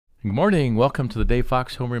Good morning. Welcome to the Dave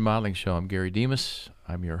Fox Home Remodeling Show. I'm Gary Demas.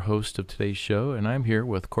 I'm your host of today's show, and I'm here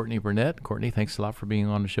with Courtney Burnett. Courtney, thanks a lot for being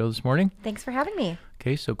on the show this morning. Thanks for having me.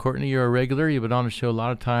 Okay, so Courtney, you're a regular. You've been on the show a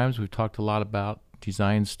lot of times. We've talked a lot about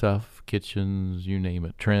design stuff, kitchens, you name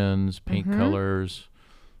it, trends, paint colors.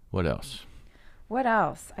 What else? What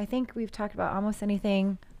else? I think we've talked about almost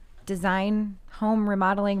anything design, home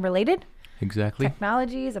remodeling related. Exactly.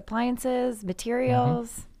 Technologies, appliances,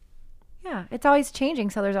 materials. Yeah, it's always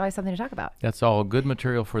changing, so there's always something to talk about. That's all good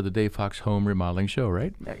material for the Dave Fox Home Remodeling Show,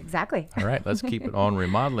 right? Exactly. All right, let's keep it on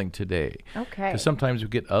remodeling today. Okay. Because sometimes we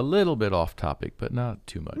get a little bit off topic, but not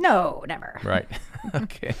too much. No, never. Right.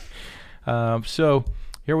 Okay. So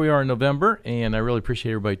here we are in November, and I really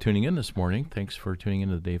appreciate everybody tuning in this morning. Thanks for tuning in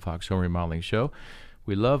to the Dave Fox Home Remodeling Show.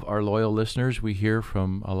 We love our loyal listeners. We hear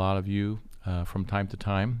from a lot of you from time to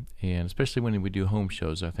time, and especially when we do home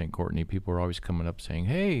shows, I think, Courtney, people are always coming up saying,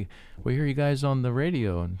 hey, we hear you guys on the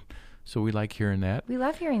radio, and so we like hearing that. We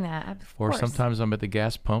love hearing that, of Or course. sometimes I'm at the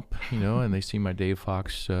gas pump, and they see my Dave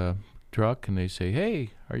Fox truck, and they say, hey,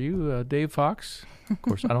 are you Dave Fox? Of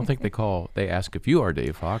course, I don't think they ask if you are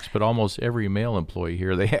Dave Fox, but almost every male employee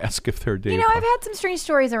here, they ask if they're Dave Fox. I've had some strange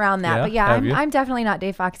stories around that, Yeah? but yeah, Have you? I'm definitely not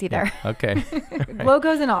Dave Fox either. Yeah. Okay.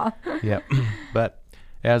 Logos and all. Yeah. But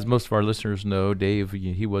as most of our listeners know, Dave,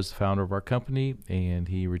 he was the founder of our company, and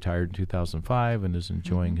he retired in 2005 and is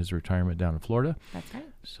enjoying his retirement down in Florida. That's right.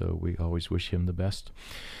 So we always wish him the best.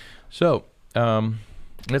 So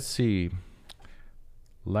let's see.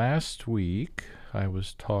 Last week, I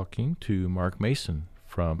was talking to Mark Mason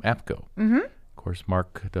from APCO. Of course,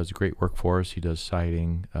 Mark does great work for us. He does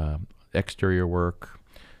siding, exterior work,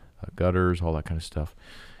 gutters, all that kind of stuff.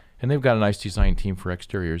 And they've got a nice design team for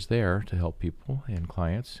exteriors there to help people and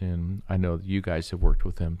clients. And I know that you guys have worked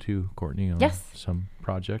with them too, Courtney, on Yes. some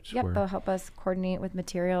projects. Yep, they'll help us coordinate with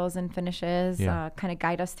materials and finishes, Yeah. kind of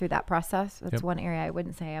guide us through that process. That's Yep. one area I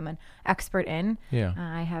wouldn't say I'm an expert in. Yeah.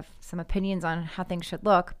 I have some opinions on how things should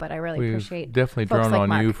look, but I really We've appreciate definitely folks drawn like on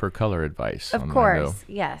Mark. you for color advice. Of on that, I know. course,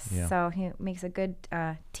 yes. Yeah. So he makes a good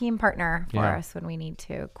team partner for Yeah. us when we need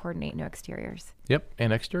to coordinate new exteriors. Yep,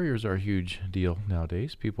 and exteriors are a huge deal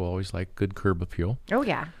nowadays. People always like good curb appeal. Oh,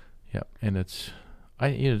 yeah. Yep, and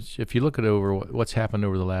if you look at what's happened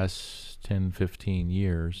over the last 10, 15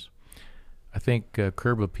 years, I think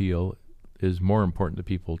curb appeal is more important to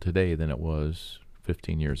people today than it was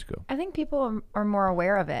 15 years ago. I think people are more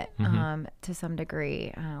aware of it to some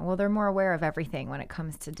degree. Well, they're more aware of everything when it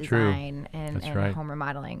comes to design and That's right. home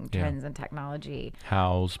remodeling Yeah. trends and technology.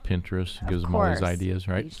 House, Pinterest, gives Of them all these course. ideas,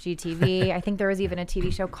 right? HGTV. I think there was even a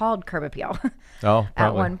TV show called Curb Appeal Oh, at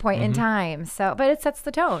probably. one point in time. So, but it sets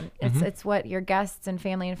the tone. It's what your guests and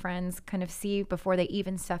family and friends kind of see before they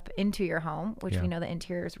even step into your home, which Yeah. we know the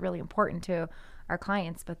interior is really important to our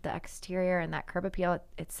clients, but the exterior and that curb appeal,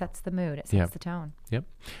 it sets the mood. It sets Yep. the tone. Yep.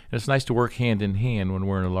 And it's nice to work hand in hand when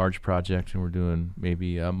we're in a large project and we're doing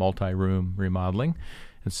maybe a multi-room remodeling.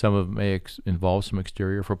 And some of it may involve some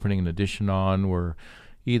exterior. If we're putting an addition on, we're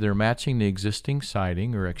either matching the existing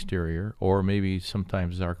siding or exterior, or maybe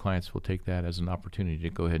sometimes our clients will take that as an opportunity to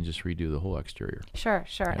go ahead and just redo the whole exterior. Sure.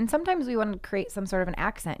 And sometimes we want to create some sort of an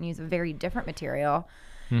accent and use a very different material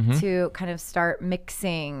to kind of start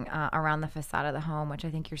mixing around the facade of the home, which I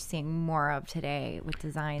think you're seeing more of today with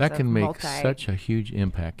designs. That of can make such a huge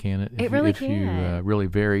impact, can it? It really if you can. really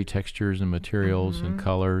vary textures and materials and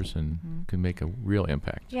colors, and can make a real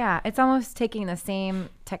impact. Yeah, it's almost taking the same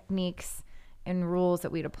techniques and rules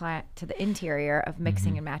that we'd apply to the interior of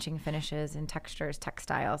mixing and matching finishes and textures,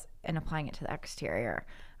 textiles, and applying it to the exterior,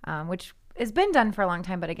 which has been done for a long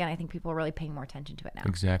time. But again, I think people are really paying more attention to it now.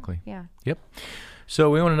 Exactly. Yeah. Yep. So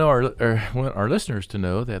we want to know want our listeners to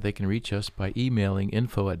know that they can reach us by emailing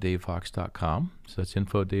info@davefox.com. So that's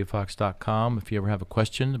info@davefox.com. If you ever have a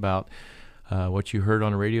question about what you heard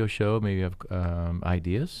on a radio show, maybe you have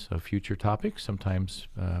ideas of future topics. Sometimes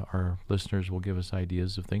our listeners will give us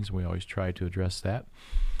ideas of things, and we always try to address that.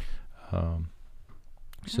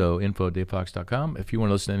 So info@davefox.com. If you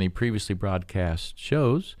want to listen to any previously broadcast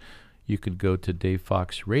shows, you could go to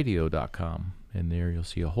davefoxradio.com, and there you'll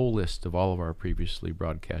see a whole list of all of our previously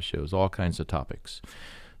broadcast shows, all kinds of topics.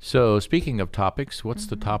 So speaking of topics, what's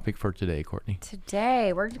the topic for today, Courtney?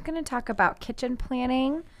 Today, we're going to talk about kitchen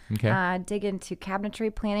planning, Okay. dig into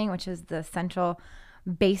cabinetry planning, which is the central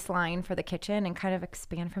baseline for the kitchen, and kind of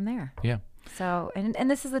expand from there. Yeah. So, and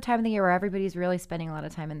this is the time of the year where everybody's really spending a lot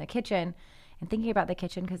of time in the kitchen and thinking about the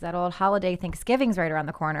kitchen, because that old holiday Thanksgiving's right around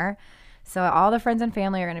the corner. So all the friends and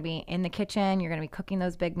family are going to be in the kitchen. You're going to be cooking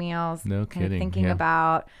those big meals. No kind of kidding, thinking yeah.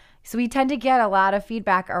 about, So we tend to get a lot of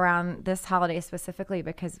feedback around this holiday specifically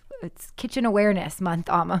because it's Kitchen Awareness Month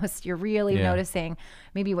almost. You're really noticing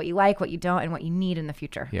maybe what you like, what you don't, and what you need in the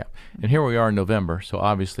future. Yeah. And here we are in November, so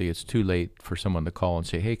obviously it's too late for someone to call and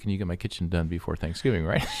say, hey, can you get my kitchen done before Thanksgiving,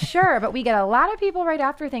 right? Sure, but we get a lot of people right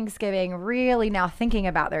after Thanksgiving really now thinking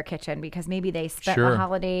about their kitchen because maybe they spent the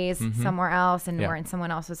holidays somewhere else and were in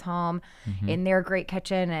someone else's home in their great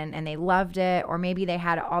kitchen and they loved it. Or maybe they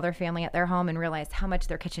had all their family at their home and realized how much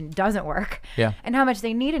their kitchen doesn't work and how much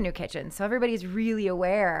they need a new kitchen. So everybody's really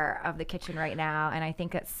aware of the kitchen right now, and I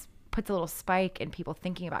think it's puts a little spike in people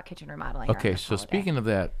thinking about kitchen remodeling. Okay, so speaking of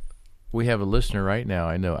that, we have a listener right now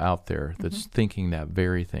I know out there that's thinking that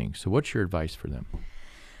very thing. So what's your advice for them?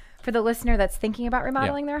 For the listener that's thinking about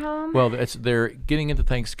remodeling their home? Well, they're getting into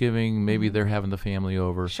Thanksgiving. Maybe they're having the family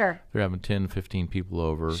over. Sure. They're having 10, 15 people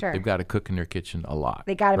over. Sure. They've got to cook in their kitchen a lot.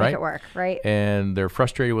 They got to make it work, right? And they're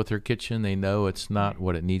frustrated with their kitchen. They know it's not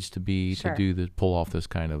what it needs to be to pull off this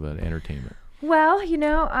kind of an entertainment. Well,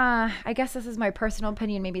 I guess this is my personal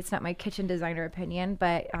opinion. Maybe it's not my kitchen designer opinion,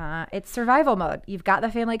 but it's survival mode. You've got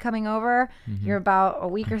the family coming over. You're about a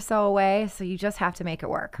week or so away, so you just have to make it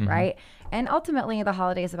work, right? And ultimately, the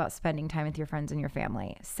holiday is about spending time with your friends and your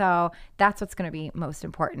family. So that's what's going to be most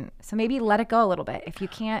important. So maybe let it go a little bit. If you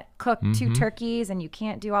can't cook 2 turkeys and you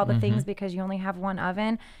can't do all the things because you only have 1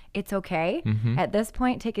 oven, it's okay. At this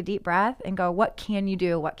point, take a deep breath and go, what can you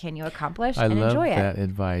do? What can you accomplish? And enjoy it. I love that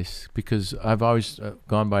advice because I've always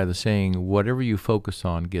gone by the saying, whatever you focus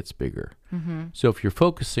on gets bigger. So if you're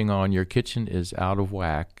focusing on your kitchen is out of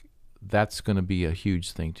whack, that's going to be a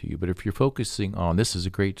huge thing to you. But if you're focusing on this is a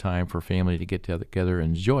great time for family to get together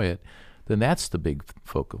and enjoy it, then that's the big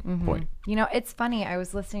focal point. It's funny. I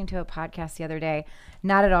was listening to a podcast the other day,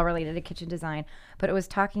 not at all related to kitchen design, but it was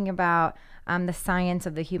talking about the science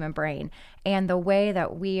of the human brain and the way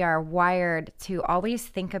that we are wired to always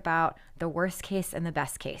think about the worst case and the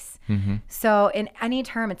best case. So in any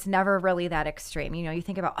term, it's never really that extreme. You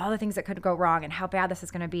think about all the things that could go wrong and how bad this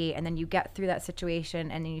is going to be. And then you get through that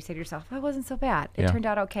situation and then you say to yourself, well, it wasn't so bad. It turned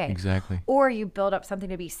out okay. Exactly. Or you build up something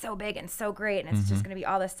to be so big and so great and it's just going to be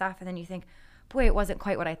all this stuff. And then you think, boy, it wasn't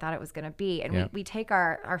quite what I thought it was going to be. And we take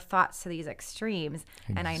our thoughts to these extremes.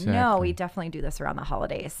 And I know we definitely do this around the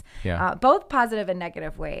holidays, both positive and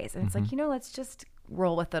negative ways. And it's like, let's just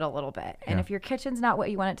roll with it a little bit. And if your kitchen's not what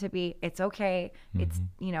you want it to be, it's okay. It's,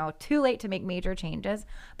 too late to make major changes.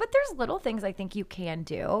 But there's little things I think you can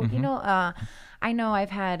do. I know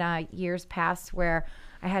I've had years past where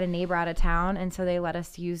I had a neighbor out of town, and so they let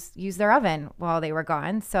us use their oven while they were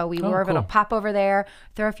gone. So we were able to pop over there,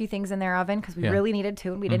 throw a few things in their oven because we really needed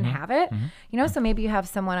to, and we didn't have it. So maybe you have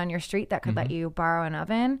someone on your street that could let you borrow an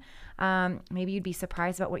oven. Maybe you'd be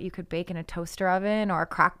surprised about what you could bake in a toaster oven or a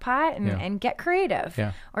crock pot and get creative.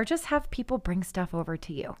 Or just have people bring stuff over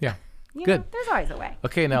to you. Good. There's always a way.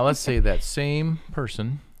 Okay, now let's say that same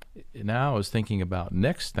person now is thinking about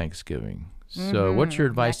next Thanksgiving. So what's your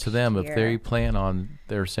advice to them if they plan on,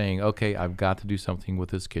 they're saying, okay, I've got to do something with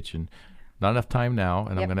this kitchen. Not enough time now,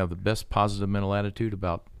 and I'm going to have the best positive mental attitude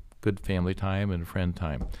about good family time and friend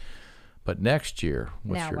time. But next year,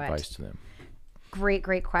 what's your advice to them? Great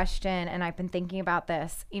question. And I've been thinking about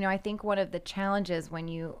this. I think one of the challenges when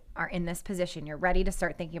you are in this position, you're ready to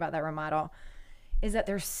start thinking about that remodel, is that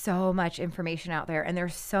there's so much information out there and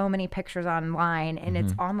there's so many pictures online, and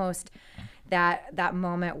it's almost that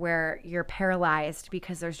moment where you're paralyzed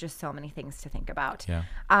because there's just so many things to think about.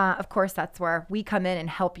 Of course, that's where we come in and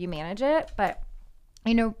help you manage it. But,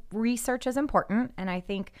 research is important. And I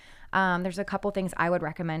think there's a couple things I would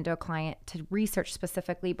recommend to a client to research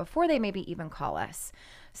specifically before they maybe even call us.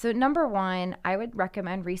 So number one, I would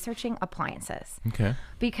recommend researching appliances. Okay.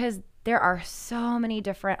 Because there are so many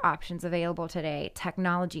different options available today.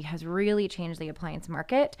 Technology has really changed the appliance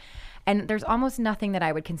market, and there's almost nothing that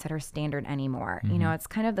I would consider standard anymore. It's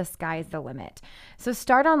kind of the sky's the limit. So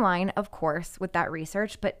start online, of course, with that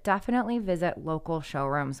research, but definitely visit local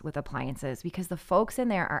showrooms with appliances because the folks in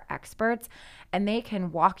there are experts and they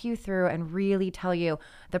can walk you through and really tell you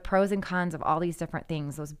the pros and cons of all these different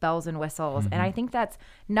things, those bells and whistles. And I think that's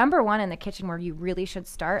number one in the kitchen where you really should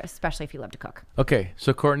start, especially if you love to cook. Okay,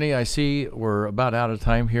 so Courtney, I see we're about out of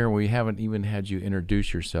time here. We haven't even had you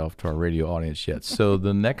introduce yourself to our radio audience yet. So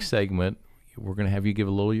the next segment, we're going to have you give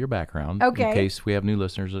a little of your background in case we have new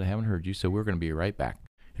listeners that haven't heard you. So we're going to be right back.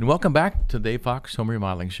 And welcome back to Dave Fox Home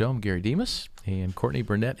Remodeling Show. I'm Gary Demas, and Courtney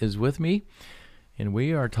Burnett is with me. And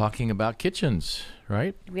we are talking about kitchens,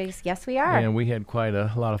 right? Yes, we are. And we had quite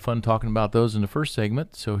a lot of fun talking about those in the first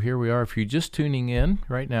segment. So here we are. If you're just tuning in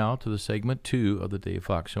right now to the segment 2 of the Dave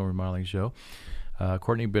Fox Home Remodeling Show,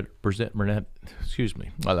 Courtney Burnett, excuse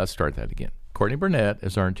me. Well, let's start that again. Courtney Burnett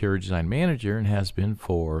is our interior design manager and has been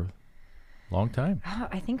for a long time. Oh,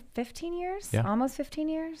 I think 15 years, Yeah. almost 15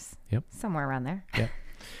 years. Yep. Somewhere around there. Yeah.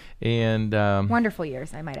 And Wonderful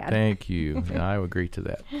years, I might add. thank you. And I agree to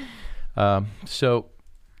that. So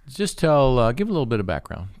just give a little bit of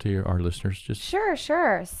background to our listeners. Just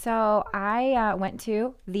Sure. So I went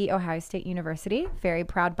to the Ohio State University, very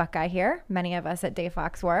proud Buckeye here. Many of us at Day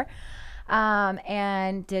Fox were.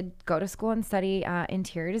 And did go to school and study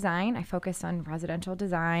interior design. I focused on residential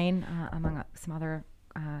design, among some other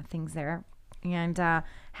things there. And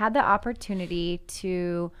had the opportunity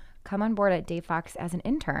to come on board at Day Fox as an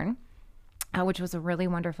intern, which was a really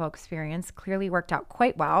wonderful experience. Clearly worked out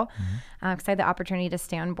quite well. Because I had the opportunity to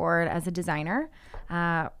stay on board as a designer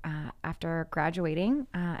after graduating,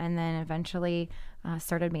 and then eventually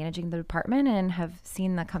started managing the department and have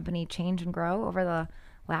seen the company change and grow over the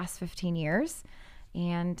last 15 years.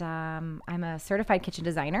 And I'm a certified kitchen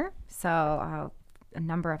designer. So a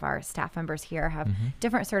number of our staff members here have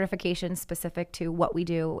different certifications specific to what we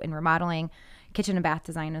do in remodeling, kitchen and bath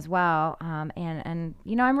design as well. And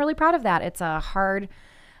you know, I'm really proud of that. It's a hard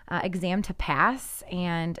exam to pass,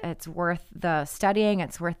 and it's worth the studying.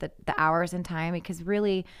 It's worth the hours and time, because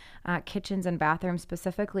really kitchens and bathrooms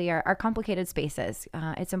specifically are complicated spaces.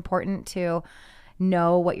 It's important to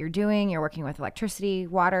know what you're doing. You're working with electricity,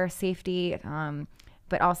 water, safety,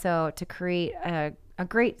 but also to create a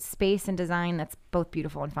great space and design that's both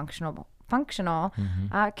beautiful and functional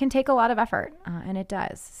can take a lot of effort, and it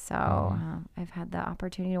does. So I've had the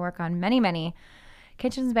opportunity to work on many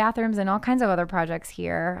kitchens, bathrooms, and all kinds of other projects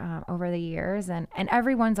here over the years, and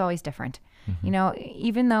everyone's always different. You know,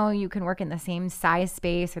 even though you can work in the same size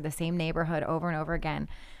space or the same neighborhood over and over again,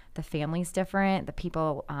 the family's different, the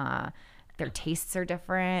people, their tastes are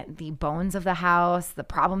different, the bones of the house, the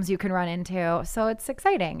problems you can run into. So it's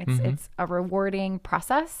exciting. It's a rewarding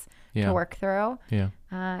process to work through. Yeah.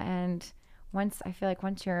 And once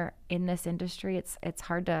you're in this industry, it's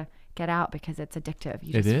hard to get out because it's addictive.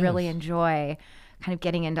 You just really enjoy kind of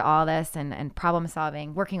getting into all this and problem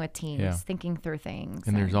solving, working with teams, thinking through things.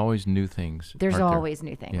 And there's always new things. There's always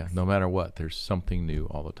new things. Yeah, no matter what, there's something new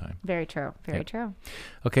all the time. Very true. Very true.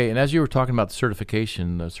 Okay, and as you were talking about the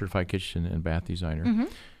certification, the Certified Kitchen and Bath Designer,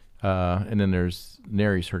 and then there's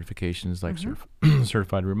NARI certifications like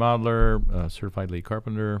Certified Remodeler, Certified Lead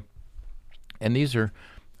Carpenter. And these are,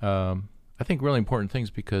 I think, really important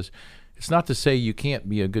things, because it's not to say you can't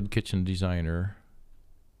be a good kitchen designer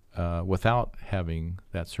without having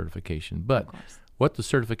that certification. But what the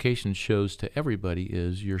certification shows to everybody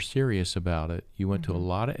is you're serious about it. You went to a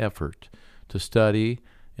lot of effort to study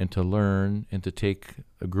and to learn and to take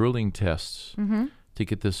grueling tests to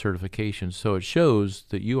get this certification. So it shows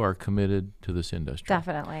that you are committed to this industry.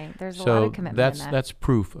 Definitely. There's a lot of commitment in that. That's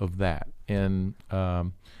proof of that. And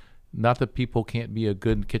not that people can't be a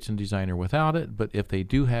good kitchen designer without it, but if they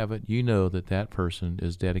do have it, you know that that person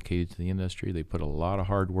is dedicated to the industry. They put a lot of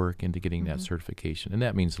hard work into getting that certification, and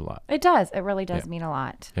that means a lot. It does. It really does mean a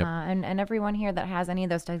lot. And everyone here that has any of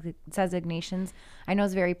those designations, I know,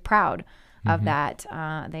 is very proud of that.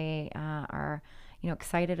 They are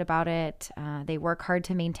excited about it. They work hard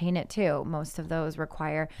to maintain it too. Most of those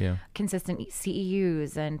require consistent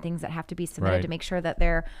CEUs and things that have to be submitted to make sure that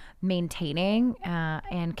they're maintaining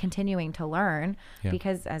and continuing to learn,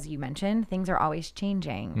 because as you mentioned, things are always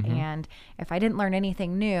changing. And if I didn't learn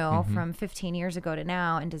anything new from 15 years ago to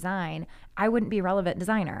now in design, I wouldn't be a relevant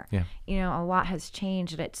designer. You know, a lot has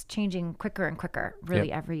changed, and it's changing quicker and quicker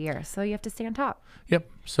really every year. So you have to stay on top.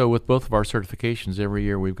 So with both of our certifications, every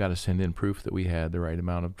year we've got to send in proof that we had the right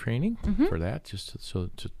amount of training for that, just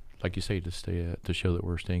to like you say, to show that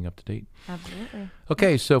we're staying up to date. Absolutely.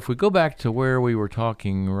 Okay, so if we go back to where we were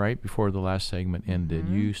talking right before the last segment ended,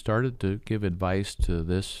 you started to give advice to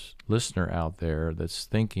this listener out there that's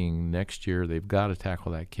thinking next year they've got to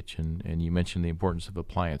tackle that kitchen, and you mentioned the importance of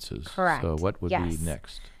appliances. Correct. So what would be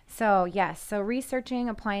next? So researching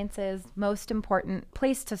appliances, most important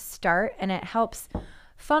place to start, and it helps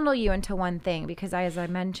funnel you into one thing, because as I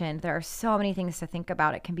mentioned, there are so many things to think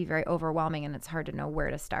about. It can be very overwhelming, and it's hard to know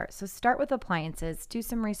where to start. So start with appliances, do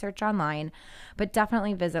some research online, but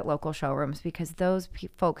definitely visit local showrooms, because those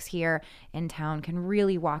folks here in town can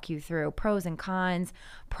really walk you through pros and cons,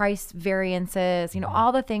 price variances,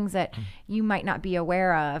 all the things that you might not be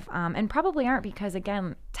aware of, and probably aren't, because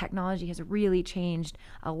again, technology has really changed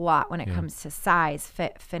a lot when it comes to size,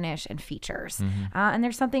 fit, finish, and features. And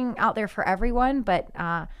there's something out there for everyone, but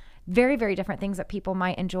very, very different things that people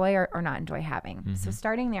might enjoy or not enjoy having. So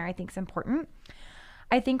starting there, I think, is important.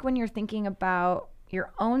 I think when you're thinking about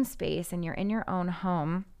your own space and you're in your own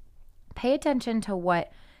home, pay attention to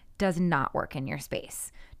what does not work in your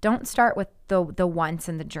space. Don't start with the wants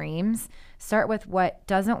and the dreams. Start with what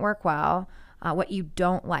doesn't work well, what you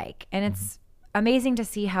don't like. And it's amazing to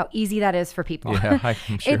see how easy that is for people. Yeah,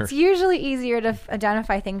 I'm sure. It's usually easier to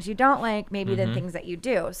identify things you don't like maybe than things that you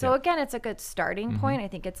do. So again, it's a good starting point. I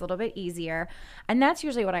think it's a little bit easier. And that's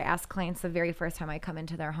usually what I ask clients the very first time I come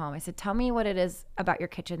into their home. I said, tell me what it is about your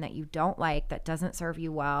kitchen that you don't like, that doesn't serve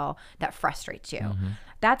you well, that frustrates you.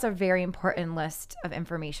 That's a very important list of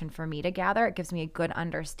information for me to gather. It gives me a good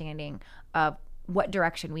understanding of what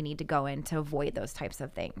direction we need to go in to avoid those types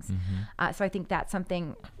of things. So I think that's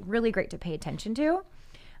something really great to pay attention to.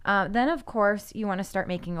 Then, of course, you want to start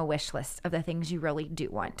making a wish list of the things you really do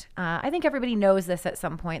want. I think everybody knows this at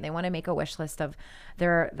some point. They want to make a wish list of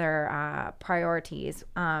their priorities.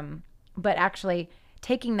 But actually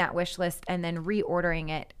taking that wish list and then reordering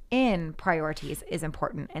it in priorities is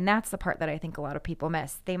important. And that's the part that I think a lot of people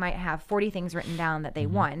miss. They might have 40 things written down that they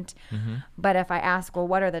want. But if I ask, well,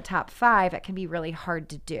 what are the top 5? It can be really hard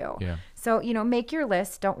to do. Yeah. So, make your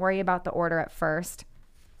list. Don't worry about the order at first.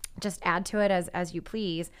 Just add to it as you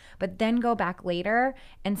please, but then go back later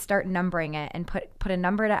and start numbering it and put a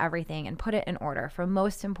number to everything and put it in order from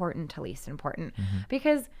most important to least important.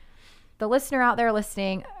 Because the listener out there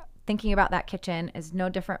listening, thinking about that kitchen is no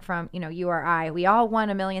different from, you or I. We all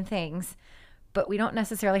want a million things, but we don't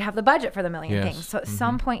necessarily have the budget for the million things. So at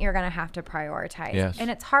some point you're going to have to prioritize. Yes.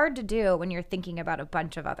 And it's hard to do when you're thinking about a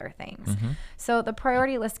bunch of other things. So the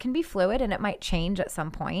priority list can be fluid and it might change at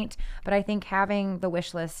some point, but I think having the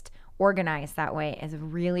wish list organized that way is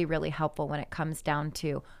really, really helpful when it comes down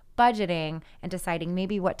to budgeting and deciding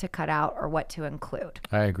maybe what to cut out or what to include.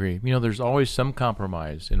 I agree. There's always some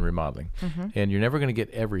compromise in remodeling, and you're never going to get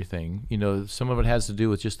everything. Some of it has to do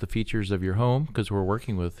with just the features of your home, because we're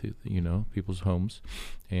working with, people's homes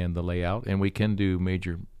and the layout, and we can do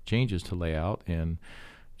major changes to layout and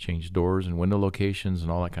change doors and window locations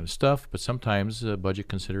and all that kind of stuff. But sometimes budget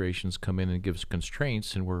considerations come in and give us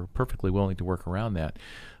constraints, and we're perfectly willing to work around that.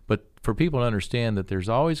 But for people to understand that there's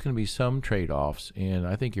always going to be some trade-offs, and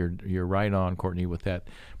I think you're right on, Courtney, with that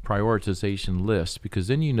prioritization list, because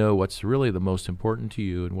then you know what's really the most important to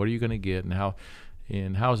you and what are you going to get and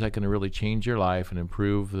how is that going to really change your life and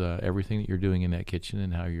improve everything that you're doing in that kitchen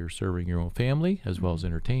and how you're serving your own family as well as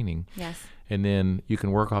entertaining. Yes. And then you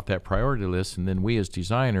can work off that priority list, and then we as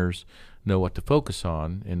designers know what to focus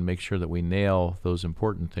on and make sure that we nail those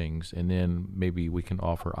important things, and then maybe we can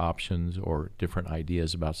offer options or different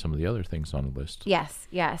ideas about some of the other things on the list. Yes.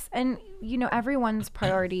 And, everyone's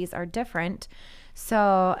priorities are different.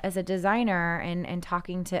 So as a designer and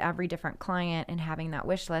talking to every different client and having that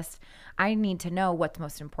wish list, I need to know what's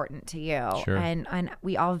most important to you. Sure. And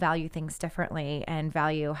we all value things differently and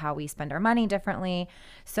value how we spend our money differently.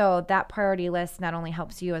 So that priority list not only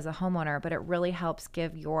helps you as a homeowner, but it really helps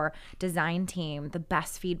give your design team the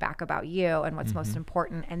best feedback about you and what's most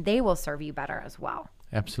important, and they will serve you better as well.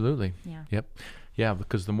 Absolutely. Yeah. Yep. Yeah,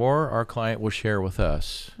 because the more our client will share with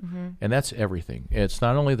us, and that's everything. It's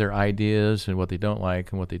not only their ideas and what they don't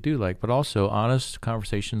like and what they do like, but also honest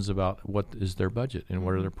conversations about what is their budget and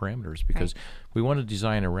what are their parameters, because we want to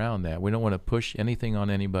design around that. We don't want to push anything on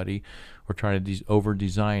anybody or try to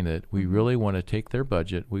over-design it. We really want to take their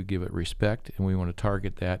budget, we give it respect, and we want to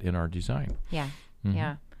target that in our design. Yeah.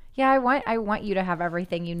 Yeah, I want you to have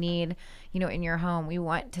everything you need, in your home. We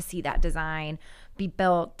want to see that design be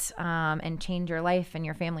built and change your life and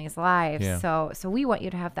your family's lives. Yeah. So we want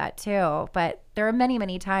you to have that too. But there are many,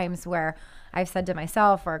 many times where I've said to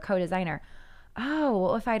myself or a co-designer, oh,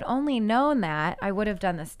 well, if I'd only known that, I would have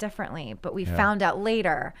done this differently. But we found out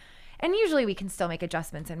later. And usually we can still make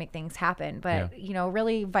adjustments and make things happen. But,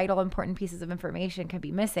 really vital, important pieces of information can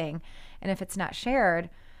be missing. And if it's not shared,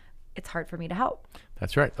 it's hard for me to help.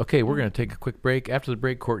 That's right. Okay, we're going to take a quick break. After the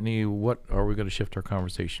break, Courtney, what are we going to shift our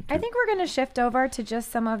conversation to? I think we're going to shift over to just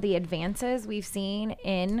some of the advances we've seen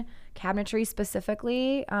in cabinetry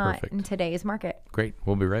specifically in today's market. Great.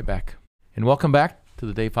 We'll be right back. And welcome back to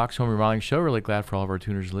the Dave Fox Home Remodeling Show. Really glad for all of our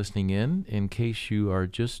tuners listening in. In case you are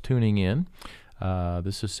just tuning in,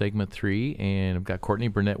 this is segment 3, and I've got Courtney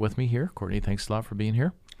Burnett with me here. Courtney, thanks a lot for being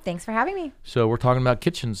here. Thanks for having me. So we're talking about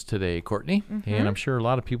kitchens today, Courtney, and I'm sure a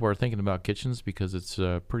lot of people are thinking about kitchens because it's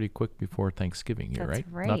pretty quick before Thanksgiving here, That's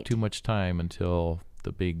right? Not too much time until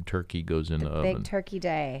the big turkey goes in the oven. Big turkey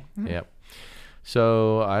day. Yep.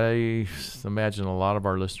 So I imagine a lot of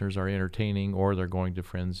our listeners are entertaining, or they're going to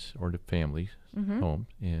friends or to family home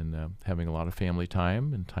and having a lot of family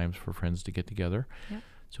time and times for friends to get together. Yep.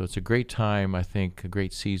 So it's a great time, I think, a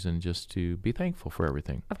great season just to be thankful for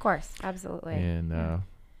everything. Of course, absolutely. And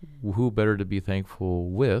who better to be thankful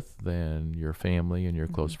with than your family and your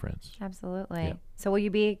close friends? Absolutely. Yep. So will you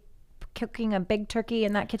be cooking a big turkey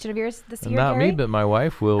in that kitchen of yours this year, Not Gary? me, but my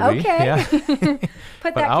wife will be. Okay. Yeah. Put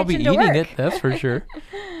But that I'll be kitchen to eating work. it, that's for sure.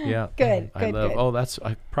 Yeah. Good, I good, love. good. Oh, that's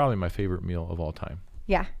probably my favorite meal of all time.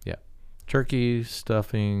 Yeah, Yeah. Turkey,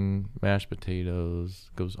 stuffing, mashed potatoes,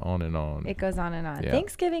 goes on and on. it goes on and on. Yeah.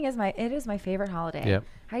 Thanksgiving is my favorite holiday. Yep.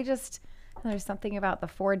 There's something about the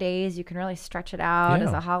 4 days. You can really stretch it out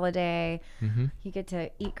as Yeah. a holiday. Mm-hmm. You get to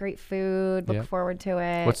eat great food, look Yep. forward to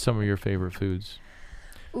it. What's some of your favorite foods?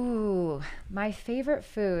 Ooh, my favorite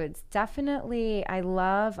foods. Definitely, I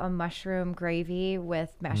love a mushroom gravy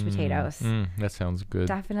with mashed potatoes. That sounds good.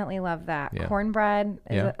 Definitely love that. Yeah. Cornbread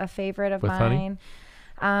is Yeah. a favorite of With honey? mine.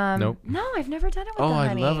 Nope. No, I've never done it with Oh, the I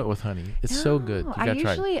honey. love it with honey. It's so good. You I gotta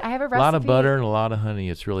try it. usually I have a A recipe. lot of butter and a lot of honey.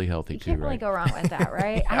 It's really healthy You too, can't really right? go wrong with that,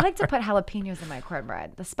 right? I like to put jalapenos in my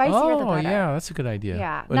cornbread. The spicier, the Oh, better. yeah, that's a good idea.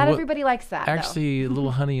 Yeah. And Not what- everybody likes that. though. Actually, a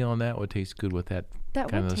little honey on that would taste good with that, that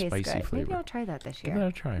kind would of taste spicy good. flavor. Maybe I'll try that this Give year. that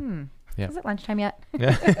a try. Yeah. Is it lunchtime yet?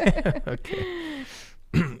 Okay.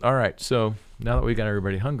 All right. So now that we got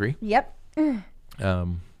everybody hungry, Yep.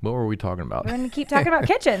 what were we talking about? We're going to keep talking about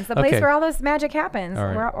kitchens, the place Okay. where all this magic happens, All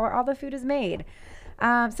right. where all the food is made.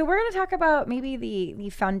 So we're going to talk about maybe the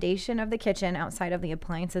foundation of the kitchen outside of the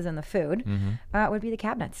appliances and the food would be the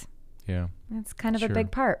cabinets. Yeah. It's kind of a Sure. big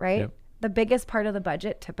part, right? Yep. The biggest part of the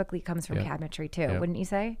budget typically comes from Yep. cabinetry too, Yep. wouldn't you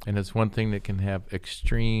say? And it's one thing that can have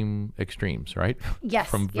extremes, right? Yes.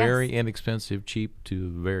 From yes. very inexpensive, cheap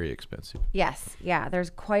to very expensive. Yes, yeah. There's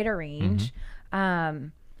quite a range.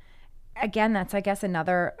 Again, that's I guess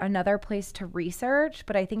another place to research,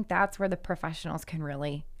 but I think that's where the professionals can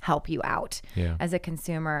really help you out Yeah. as a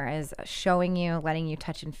consumer, is showing you, letting you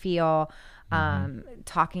touch and feel,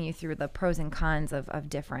 talking you through the pros and cons of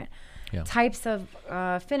different Yeah. types of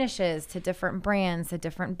finishes to different brands, to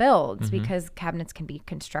different builds, because cabinets can be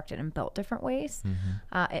constructed and built different ways.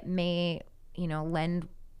 It may, lend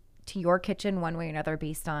to your kitchen one way or another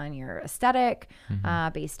based on your aesthetic,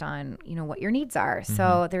 based on, what your needs are.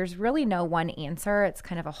 So there's really no one answer. It's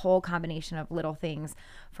kind of a whole combination of little things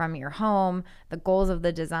from your home, the goals of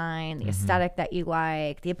the design, the aesthetic that you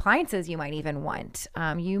like, the appliances you might even want.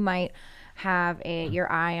 You might have your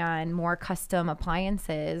eye on more custom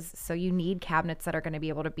appliances, so you need cabinets that are going to be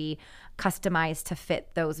able to be customized to fit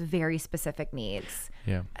those very specific needs.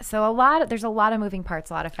 Yeah. So there's a lot of moving parts,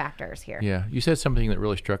 a lot of factors here. Yeah. You said something that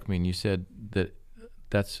really struck me, and you said that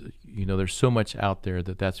that's, there's so much out there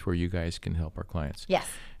that's where you guys can help our clients. Yes.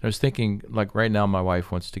 I was thinking, like right now, my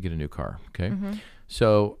wife wants to get a new car. Okay.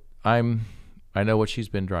 So I know what she's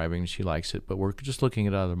been driving. She likes it, but we're just looking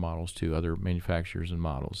at other models too, other manufacturers and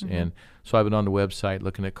models. And so I've been on the website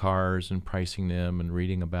looking at cars and pricing them and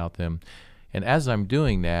reading about them. And as I'm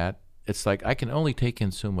doing that, it's like I can only take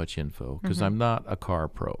in so much info because I'm not a car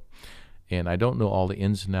pro. And I don't know all the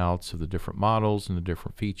ins and outs of the different models and the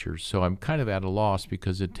different features. So I'm kind of at a loss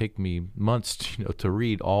because it'd take me months to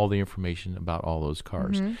read all the information about all those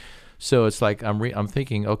cars. So it's like I'm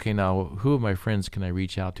thinking, okay, now who of my friends can I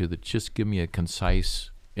reach out to that just give me a concise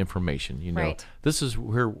information? Right. This is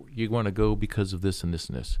where you want to go because of this and this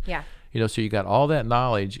and this. Yeah. So you got all that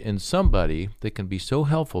knowledge in somebody that can be so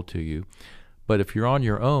helpful to you. But if you're on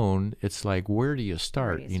your own, it's like, where do you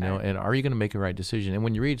start? And are you going to make a right decision? And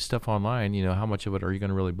when you read stuff online, how much of it are you going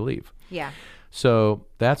to really believe? Yeah. So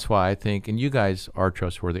that's why I think, and you guys are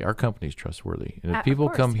trustworthy. Our company's trustworthy. And if people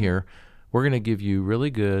course, come yeah. here, we're going to give you really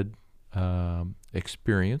good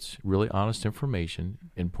experience, really honest information,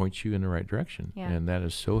 and point you in the right direction. Yeah. And that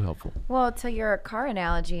is so helpful. Well, to your car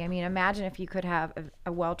analogy, I mean, imagine if you could have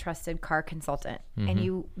a well-trusted car consultant and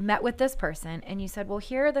you met with this person and you said, well,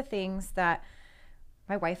 here are the things that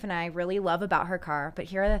my wife and I really love about her car, but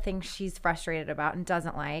here are the things she's frustrated about and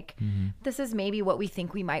doesn't like. This is maybe what we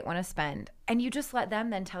think we might want to spend. And you just let them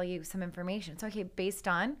then tell you some information. So, okay, based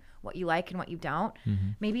on what you like and what you don't,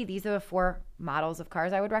 maybe these are the 4 models of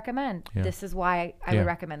cars I would recommend. Yeah. This is why I would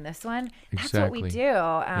recommend this one. That's what we Exactly.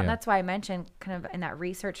 do. That's why I mentioned kind of in that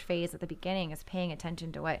research phase at the beginning is paying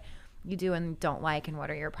attention to what you do and don't like and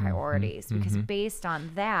what are your priorities. Because based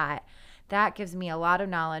on that gives me a lot of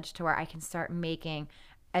knowledge to where I can start making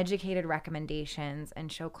educated recommendations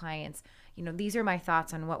and show clients, these are my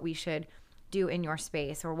thoughts on what we should do in your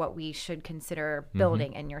space or what we should consider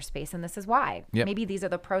building in your space. And this is why. Yep. Maybe these are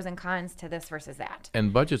the pros and cons to this versus that.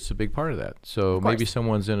 And budget's a big part of that. So Of maybe course.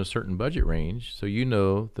 someone's in a certain budget range, so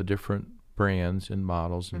the different brands and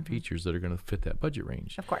models and features that are going to fit that budget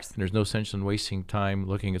range. Of course. And there's no sense in wasting time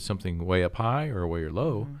looking at something way up high or way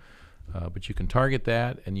low, but you can target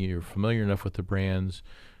that, and you're familiar enough with the brands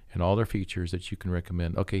and all their features that you can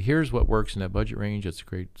recommend. Okay, here's what works in that budget range. It's a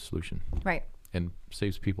great solution Right. and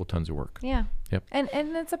saves people tons of work. Yeah. Yep. And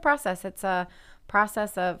it's a process. It's a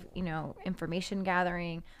process of, information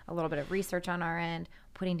gathering, a little bit of research on our end,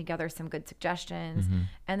 putting together some good suggestions,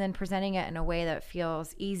 and then presenting it in a way that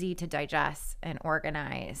feels easy to digest and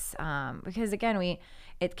organize. Because again,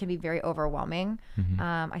 it can be very overwhelming.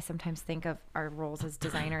 I sometimes think of our roles as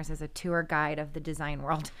designers as a tour guide of the design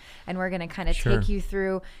world. And we're going to kind of take you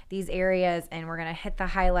through these areas, and we're going to hit the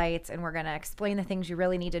highlights, and we're going to explain the things you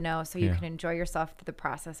really need to know so you can enjoy yourself through the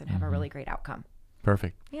process and have a really great outcome.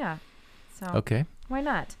 Perfect. Yeah. So okay. Why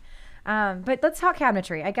not? But let's talk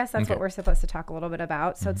cabinetry. I guess that's what we're supposed to talk a little bit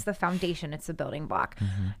about. So it's the foundation. It's the building block.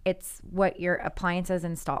 It's what your appliances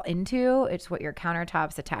install into. It's what your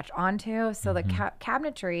countertops attach onto. So the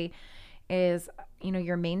cabinetry is,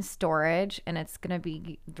 your main storage, and it's going to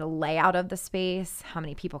be the layout of the space, how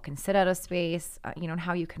many people can sit at a space, and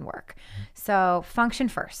how you can work. So function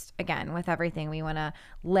first. Again, with everything, we want to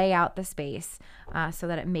lay out the space so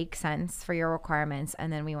that it makes sense for your requirements.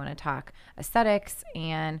 And then we want to talk aesthetics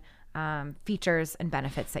and features and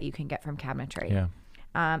benefits that you can get from cabinetry.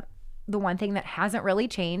 Yeah. The one thing that hasn't really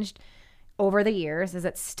changed over the years is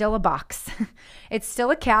it's still a box. It's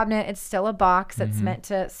still a cabinet. It's still a box that's meant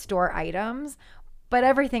to store items, but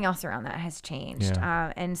everything else around that has changed.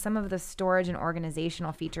 Yeah. And some of the storage and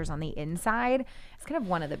organizational features on the inside is kind of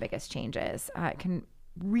one of the biggest changes. It can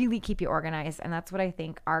really keep you organized. And that's what I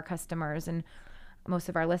think our customers and most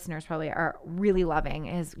of our listeners probably are really loving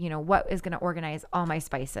is, what is going to organize all my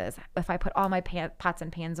spices? If I put all my pots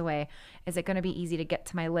and pans away, is it going to be easy to get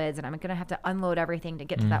to my lids? And I'm going to have to unload everything to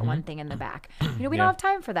get to that one thing in the back. We don't have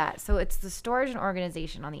time for that. So it's the storage and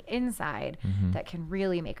organization on the inside that can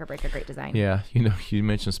really make or break a great design. Yeah. You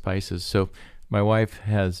mentioned spices. So my wife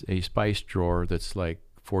has a spice drawer that's like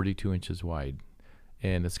 42 inches wide.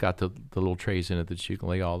 And it's got the little trays in it that you can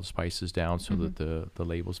lay all the spices down so that the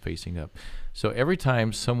label's facing up. So every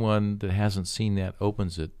time someone that hasn't seen that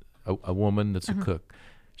opens it, a woman that's a cook,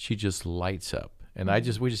 she just lights up. And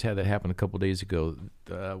we just had that happen a couple of days ago.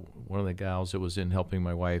 One of the gals that was in helping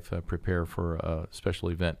my wife prepare for a special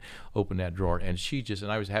event opened that drawer, and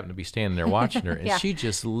I was having to be standing there watching her, and she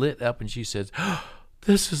just lit up, and she says,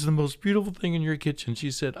 "This is the most beautiful thing in your kitchen." She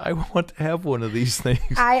said, "I want to have one of these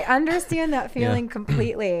things." I understand that feeling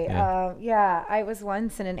completely. I was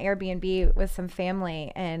once in an Airbnb with some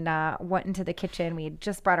family and went into the kitchen. We had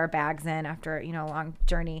just brought our bags in after, a long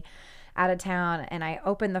journey out of town, and I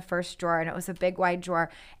opened the first drawer, and it was a big wide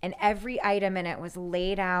drawer, and every item in it was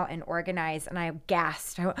laid out and organized, and I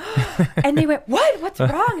gasped. I went, and they went, what's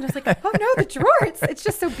wrong? And I was like, oh no, the drawer, it's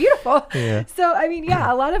just so beautiful. So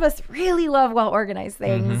a lot of us really love well organized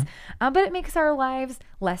things, but it makes our lives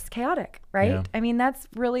less chaotic, right? That's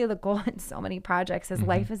really the goal in so many projects is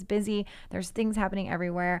life is busy, there's things happening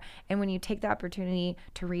everywhere, and when you take the opportunity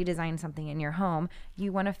to redesign something in your home,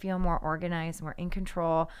 you want to feel more organized, more in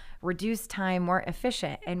control, reduce time, more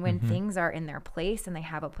efficient. And when things are in their place and they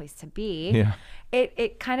have a place to be,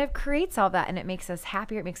 it kind of creates all that, and it makes us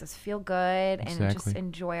happier, it makes us feel good, and just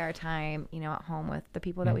enjoy our time, at home with the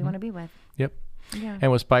people that we want to be with. Yep. Yeah.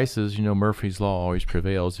 And with spices, Murphy's Law always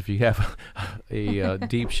prevails. If you have a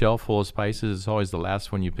deep shelf full of spices, it's always the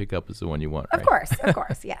last one you pick up is the one you want, right? Of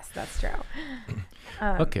course. Yes, that's true.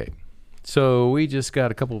 Okay. So we just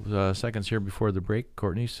got a couple seconds here before the break,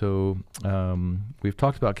 Courtney. So we've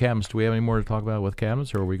talked about cabinets. Do we have any more to talk about with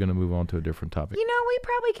cabinets, or are we going to move on to a different topic? We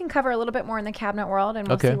probably can cover a little bit more in the cabinet world, and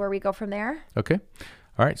we'll see where we go from there. Okay.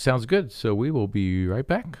 All right. Sounds good. So we will be right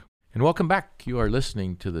back. And welcome back. You are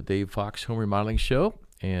listening to the Dave Fox Home Remodeling Show.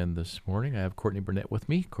 And this morning I have Courtney Burnett with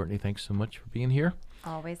me. Courtney, thanks so much for being here.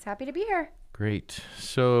 Always happy to be here. Great.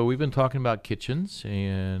 So we've been talking about kitchens,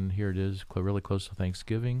 and here it is, really close to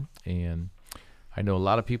Thanksgiving. And I know a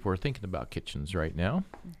lot of people are thinking about kitchens right now.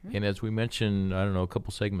 And as we mentioned, a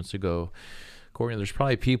couple segments ago, Courtney, there's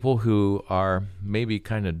probably people who are maybe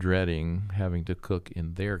kind of dreading having to cook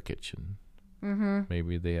in their kitchen.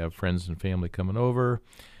 Maybe they have friends and family coming over,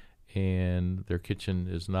 and their kitchen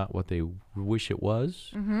is not what they wish it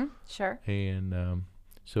was. Sure. And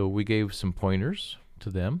so we gave some pointers to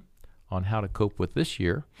them on how to cope with this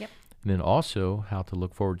year. Yep. And then also how to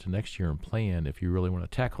look forward to next year and plan if you really want to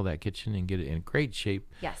tackle that kitchen and get it in great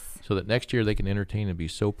shape. Yes. So that next year they can entertain and be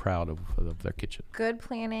so proud of their kitchen. Good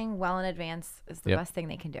planning well in advance is the best thing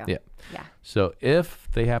they can do. Yeah. So if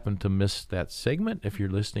they happen to miss that segment, if you're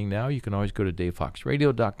listening now, you can always go to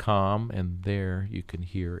davefoxradio.com, and there you can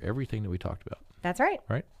hear everything that we talked about. That's right.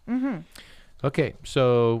 Right? Okay,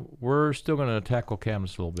 so we're still going to tackle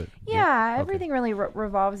cabinets a little bit. Yeah, everything really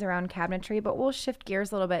revolves around cabinetry, but we'll shift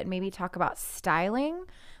gears a little bit and maybe talk about styling,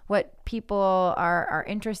 what people are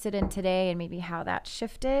interested in today, and maybe how that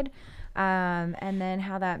shifted. And then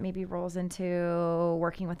how that maybe rolls into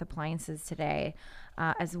working with appliances today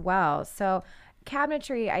as well. So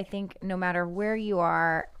cabinetry, I think no matter where you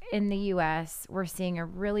are in the US, we're seeing a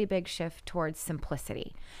really big shift towards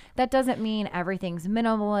simplicity. That doesn't mean everything's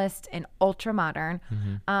minimalist and ultra modern,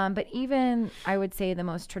 but even I would say the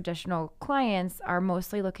most traditional clients are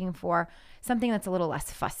mostly looking for something that's a little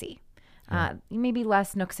less fussy. Maybe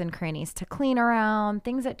less nooks and crannies to clean around,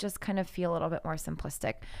 things that just kind of feel a little bit more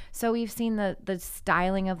simplistic. So we've seen the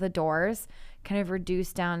styling of the doors kind of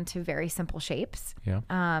reduced down to very simple shapes,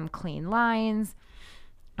 clean lines,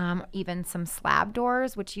 even some slab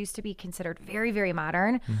doors, which used to be considered very, very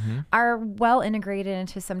modern, are well integrated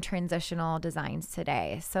into some transitional designs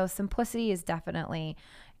today. So simplicity is definitely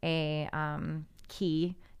a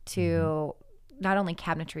key to not only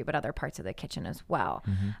cabinetry, but other parts of the kitchen as well.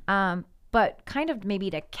 But kind of maybe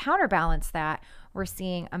to counterbalance that, we're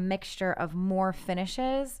seeing a mixture of more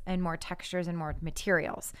finishes and more textures and more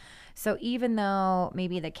materials. So even though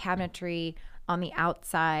maybe the cabinetry on the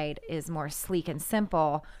outside is more sleek and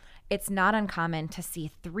simple, it's not uncommon to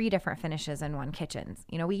see 3 different finishes in one kitchen.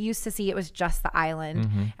 You know, we used to see it was just the island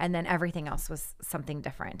and then everything else was something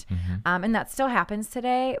different. And that still happens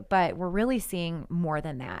today, but we're really seeing more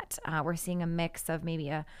than that. We're seeing a mix of maybe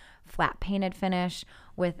a flat painted finish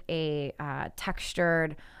with a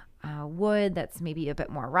textured wood that's maybe a bit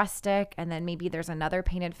more rustic, and then maybe there's another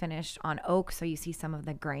painted finish on oak, so you see some of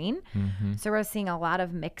the grain. So we're seeing a lot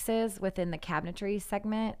of mixes within the cabinetry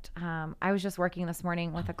segment. I was just working this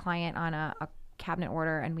morning with a client on a cabinet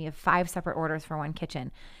order, and we have 5 separate orders for one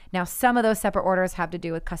kitchen. Now, some of those separate orders have to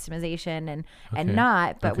do with customization and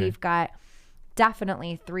not, but we've got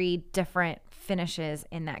definitely 3 different finishes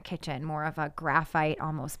in that kitchen, more of a graphite,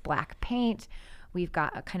 almost black paint. We've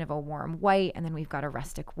got a kind of a warm white, and then we've got a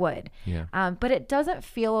rustic wood. But it doesn't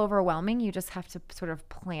feel overwhelming. You just have to sort of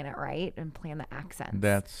plan it right and plan the accents.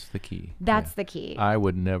 That's the key. That's the key. I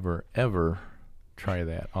would never, ever try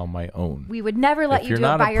that on my own. We would never let you do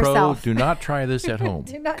it by yourself. If you're not a pro, do not try this at home.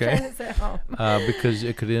 Do not try this at home. Because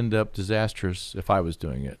it could end up disastrous if I was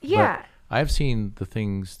doing it. Yeah. But I've seen the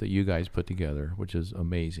things that you guys put together, which is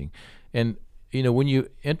amazing. And, you know, when you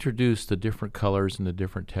introduce the different colors and the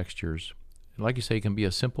different textures, like you say, it can be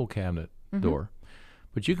a simple cabinet door,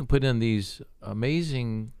 but you can put in these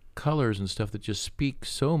amazing colors and stuff that just speak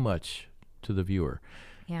so much to the viewer.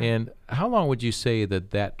 And how long would you say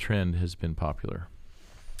that trend has been popular?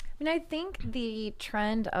 I mean, I think the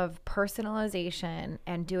trend of personalization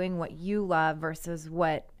and doing what you love versus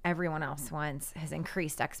what everyone else wants has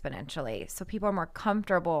increased exponentially. So people are more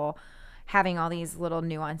comfortable having all these little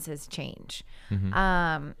nuances change.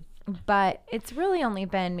 But it's really only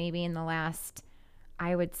been maybe in the last,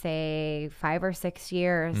 I would say, 5 or 6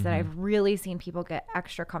 years that I've really seen people get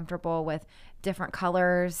extra comfortable with different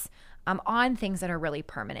colors on things that are really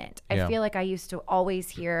permanent. I feel like I used to always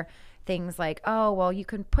hear things like, oh, well, you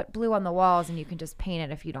can put blue on the walls and you can just paint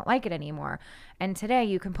it if you don't like it anymore. And today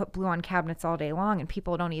you can put blue on cabinets all day long and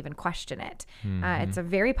people don't even question it. It's a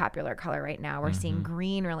very popular color right now. We're seeing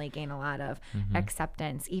green really gain a lot of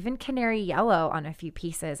acceptance, even canary yellow on a few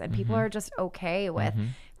pieces. And people are just okay with,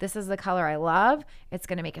 this is the color I love. It's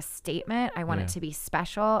going to make a statement. I want it to be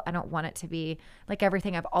special. I don't want it to be like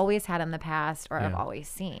everything I've always had in the past or I've always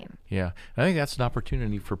seen. I think that's an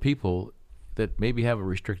opportunity for people that maybe have a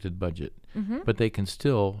restricted budget, but they can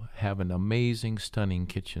still have an amazing, stunning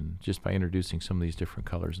kitchen just by introducing some of these different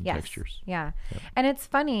colors and textures. And it's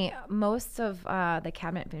funny, most of the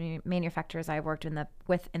cabinet manufacturers I've worked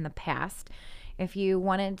with in the past, if you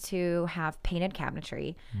wanted to have painted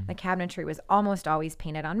cabinetry, the cabinetry was almost always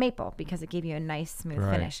painted on maple because it gave you a nice,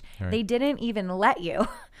 smooth finish. They didn't even let you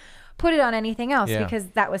put it on anything else because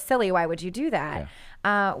that was silly. Why would you do that?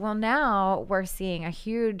 Well, now we're seeing a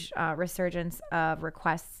huge resurgence of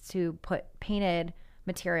requests to put painted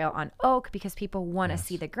material on oak because people want to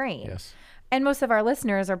see the grain. And most of our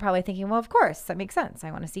listeners are probably thinking, well, of course, that makes sense.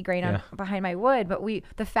 I want to see grain on behind my wood. But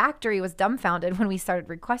the factory was dumbfounded when we started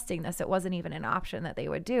requesting this. It wasn't even an option that they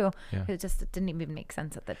would do. It just didn't even make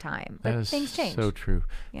sense at the time. But things change. So true.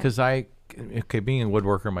 Because being a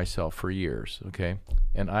woodworker myself for years,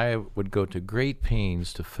 and I would go to great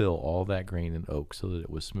pains to fill all that grain in oak so that it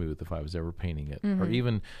was smooth if I was ever painting it. Or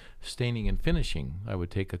even staining and finishing. I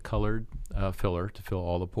would take a colored filler to fill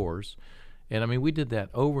all the pores. And I mean, we did that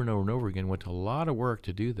over and over and over again, went to a lot of work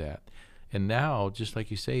to do that. And now, just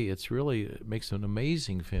like you say, it makes an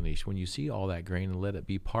amazing finish when you see all that grain and let it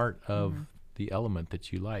be part of the element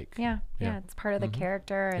that you like. It's part of the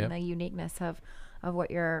character and the uniqueness of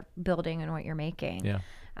what you're building and what you're making.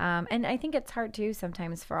 And I think it's hard too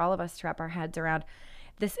sometimes for all of us to wrap our heads around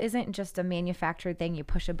this isn't just a manufactured thing. You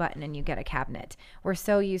push a button and you get a cabinet. We're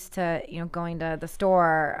so used to, going to the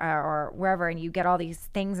store or wherever, and you get all these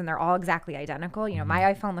things and they're all exactly identical.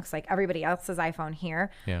 My iPhone looks like everybody else's iPhone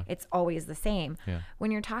here. Yeah. It's always the same. Yeah.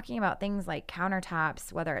 When you're talking about things like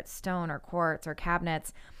countertops, whether it's stone or quartz or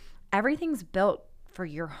cabinets, everything's built for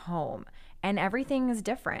your home. And everything is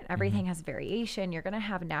different. Everything has variation. You're going to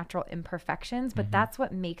have natural imperfections, but that's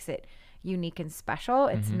what makes it unique and special.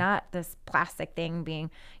 It's not this plastic thing being,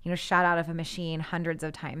 shot out of a machine hundreds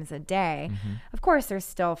of times a day. Of course, there's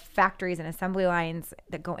still factories and assembly lines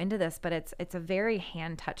that go into this, but it's a very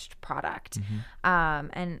hand-touched product.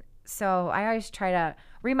 And so I always try to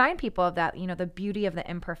remind people of that, the beauty of the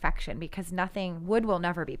imperfection, because wood will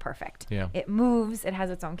never be perfect. Yeah. It moves. It has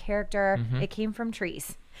its own character. It came from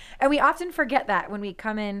trees. And we often forget that when we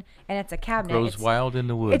come in and it's a cabinet. Grows wild in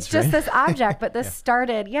the woods. It's just right? this object, but this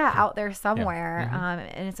started, out there somewhere.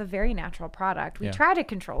 And it's a very natural product. We try to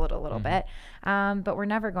control it a little bit, but we're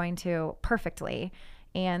never going to perfectly.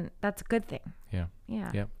 And that's a good thing. Yeah.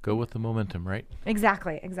 Yeah. Yeah. Go with the momentum, right?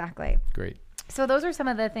 Exactly. Great. So those are some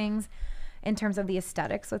of the things in terms of the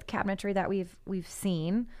aesthetics with cabinetry that we've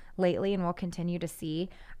seen lately and will continue to see.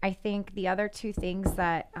 I think the other two things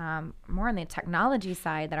that more on the technology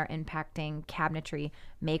side that are impacting cabinetry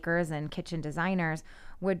makers and kitchen designers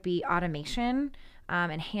would be automation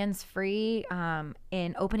and hands-free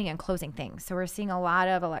in opening and closing things. So we're seeing a lot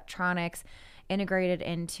of electronics integrated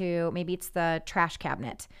into, maybe it's the trash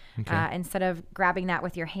cabinet. Instead of grabbing that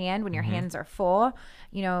with your hand when your hands are full,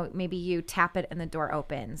 maybe you tap it and the door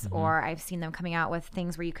opens. Or I've seen them coming out with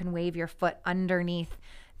things where you can wave your foot underneath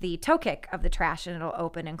the toe kick of the trash and it'll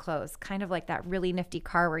open and close, kind of like that really nifty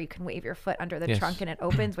car where you can wave your foot under the trunk and it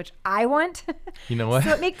opens, which I want. You know what? So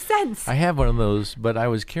it makes sense. I have one of those, but I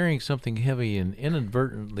was carrying something heavy and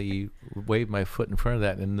inadvertently waved my foot in front of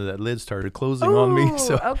that, and the lid started closing on me.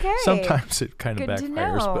 So sometimes it kind of Good to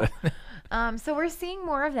backfires. But so we're seeing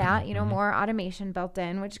more of that, more automation built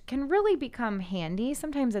in, which can really become handy.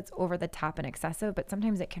 Sometimes it's over the top and excessive, but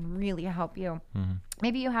sometimes it can really help you.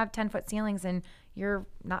 Maybe you have 10-foot ceilings and you're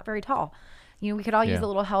not very tall. We could all use a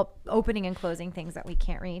little help opening and closing things that we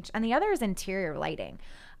can't reach. And the other is interior lighting.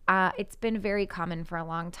 It's been very common for a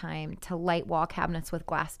long time to light wall cabinets with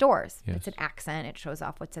glass doors. Yes. It's an accent. It shows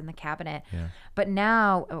off what's in the cabinet. Yeah. But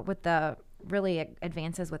now with the really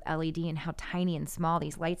advances with LED and how tiny and small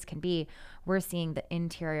these lights can be, we're seeing the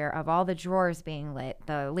interior of all the drawers being lit.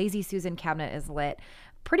 The Lazy Susan cabinet is lit.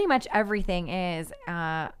 Pretty much everything is.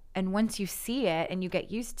 And once you see it and you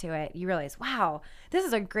get used to it, you realize, wow, this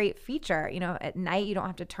is a great feature. At night, you don't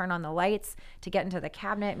have to turn on the lights to get into the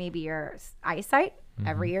cabinet. Maybe your eyesight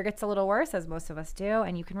every year gets a little worse, as most of us do,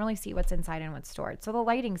 and you can really see what's inside and what's stored. So the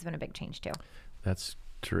lighting's been a big change too. That's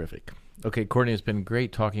terrific. Okay, Courtney, it's been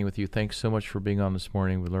great talking with you. Thanks so much for being on this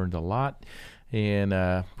morning. We learned a lot. And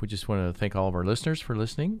we just want to thank all of our listeners for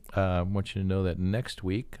listening. I want you to know that next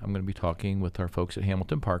week I'm going to be talking with our folks at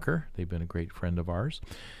Hamilton Parker. They've been a great friend of ours.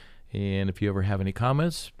 And if you ever have any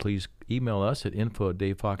comments, please email us at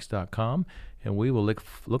info@davefox.com. And we will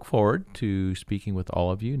look forward to speaking with all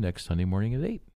of you next Sunday morning at 8.